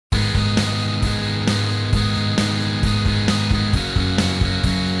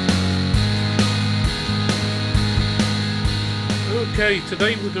Okay,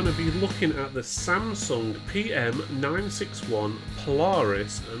 today we're going to be looking at the Samsung PM961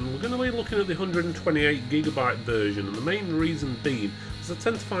 Polaris, and we're going to be looking at the 128GB version, and the main reason being is I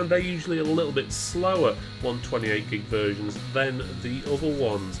tend to find they're usually a little bit slower 128GB versions than the other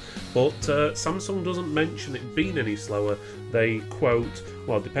ones. But Samsung doesn't mention it being any slower. They quote,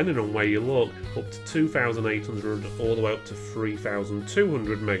 well, depending on where you look, up to 2,800 all the way up to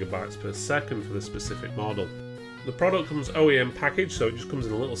 3,200 megabytes per second for the specific model. The product comes OEM packaged, so it just comes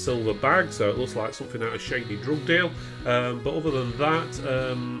in a little silver bag, so it looks like something out of Shady Drug Deal. But other than that,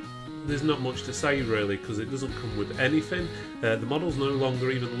 there's not much to say really, because it doesn't come with anything. The model's no longer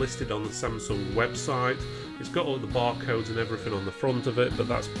even listed on the Samsung website. It's got all the barcodes and everything on the front of it, but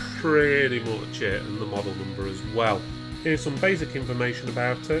that's pretty much it, and the model number as well. Here's some basic information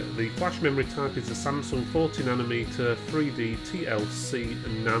about it. The flash memory type is the Samsung 40nm 3D TLC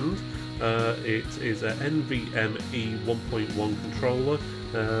NAND. It is a NVMe 1.1 controller.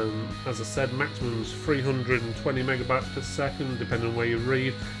 As I said, maximum is 320 megabytes per second, depending on where you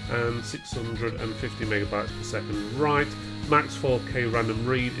read, and 650 megabytes per second write. Max 4K random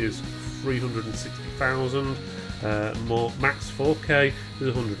read is 360,000. Max 4K is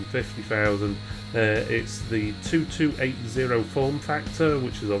 150,000. It's the 2280 form factor,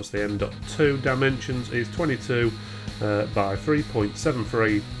 which is obviously M.2. Dimensions is 22 by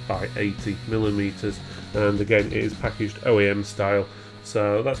 3.73 by 80 millimeters, and again it is packaged OEM style.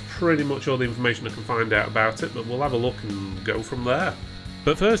 So that's pretty much all the information I can find out about it, but we'll have a look and go from there.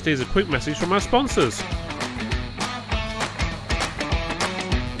 But first, here's a quick message from our sponsors.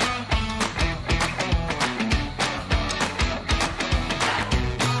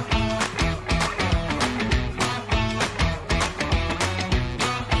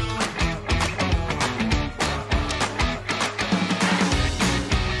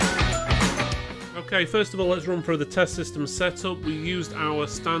 Okay, first of all, let's run through the test system setup. We used our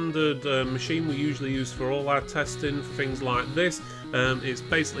standard machine we usually use for all our testing for things like this. It's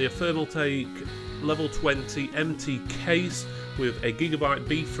basically a Thermaltake level 20 MT case with a Gigabyte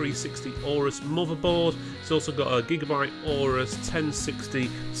B360 Aorus motherboard. It's also got a Gigabyte Aorus 1060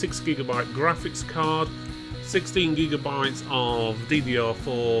 6GB graphics card, 16GB of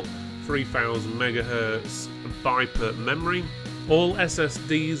DDR4 3000 MHz BiPerf memory. All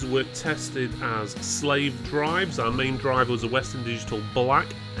SSDs were tested as slave drives. Our main drive was a Western Digital Black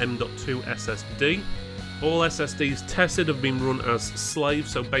M.2 SSD. All SSDs tested have been run as slave,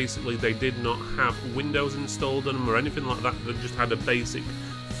 so basically they did not have Windows installed on them or anything like that, they just had a basic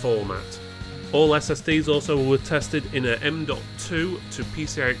format. All SSDs also were tested in a M.2 to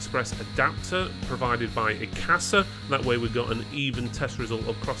PCI Express adapter provided by ICASA. That way we got an even test result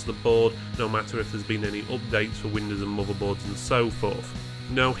across the board, no matter if there's been any updates for Windows and motherboards and so forth.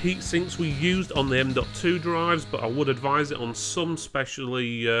 No heat sinks were used on the M.2 drives, but I would advise it on some,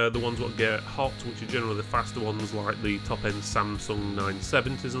 especially the ones that get hot, which are generally the faster ones like the top-end Samsung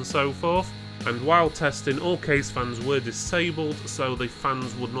 970s and so forth. And while testing, all case fans were disabled, so the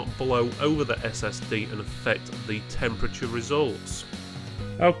fans would not blow over the SSD and affect the temperature results.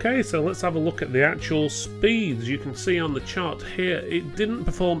 Okay, so let's have a look at the actual speeds. You can see on the chart here, it didn't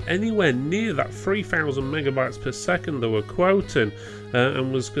perform anywhere near that 3,000 megabytes per second they were quoting,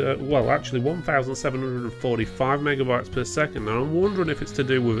 and was, well, actually 1,745 megabytes per second. Now I'm wondering if it's to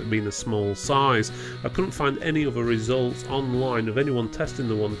do with it being a small size. I couldn't find any other results online of anyone testing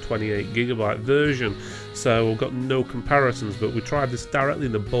the 128GB version, so I've got no comparisons, but we tried this directly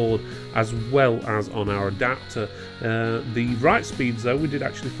in the board as well as on our adapter. The write speeds, though, we did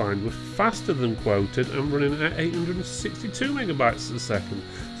actually find were faster than quoted and running at 862 megabytes per second.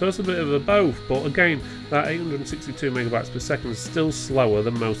 So that's a bit of a both, but again, that 862 megabytes per second is still slower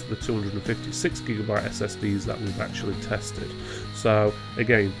than most of the 256GB SSDs that we've actually tested. So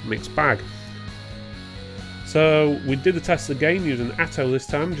again, mixed bag. So we did the test again using Atto this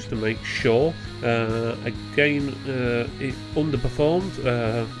time just to make sure. Again, it underperformed,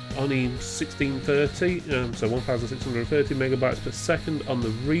 only 1630, so 1630 megabytes per second on the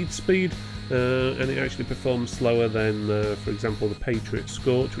read speed, and it actually performed slower than, for example, the Patriot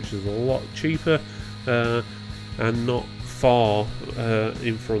Scorch, which is a lot cheaper and not far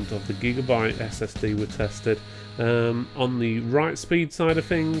in front of the Gigabyte SSD we tested. On the write speed side of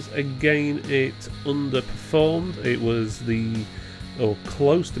things, again it underperformed. It was the, or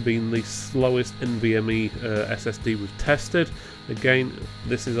close to being the slowest NVMe SSD we've tested. Again,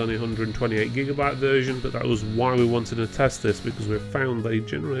 this is only 128GB version, but that was why we wanted to test this, because we've found they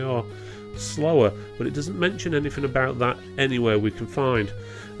generally are slower, but it doesn't mention anything about that anywhere we can find.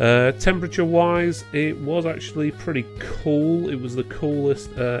 Temperature wise, it was actually pretty cool. It was the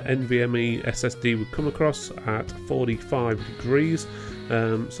coolest NVMe SSD we've come across at 45 degrees,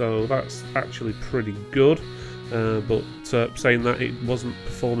 so that's actually pretty good. But saying that, it wasn't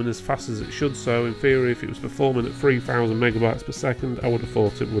performing as fast as it should, so in theory if it was performing at 3000 megabytes per second, I would have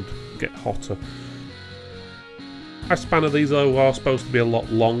thought it would get hotter. Lifespan of these though are supposed to be a lot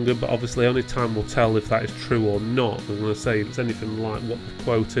longer, but obviously only time will tell if that is true or not. I'm going to say if it's anything like what they've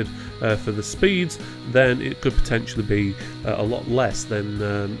quoted for the speeds, then it could potentially be a lot less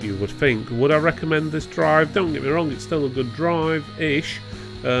than you would think. Would I recommend this drive? Don't get me wrong, it's still a good drive-ish,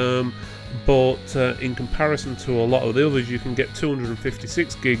 but in comparison to a lot of the others, you can get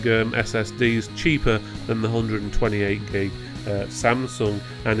 256 gig SSDs cheaper than the 128 gig Samsung,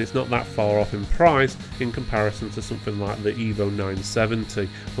 and it's not that far off in price in comparison to something like the Evo 970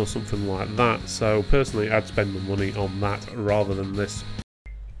 or something like that. So personally, I'd spend the money on that rather than this.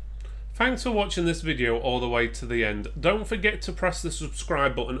 Thanks for watching this video all the way to the end. Don't forget to press the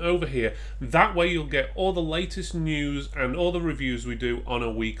subscribe button over here. That way you'll get all the latest news and all the reviews we do on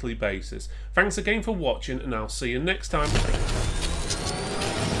a weekly basis. Thanks again for watching, and I'll see you next time.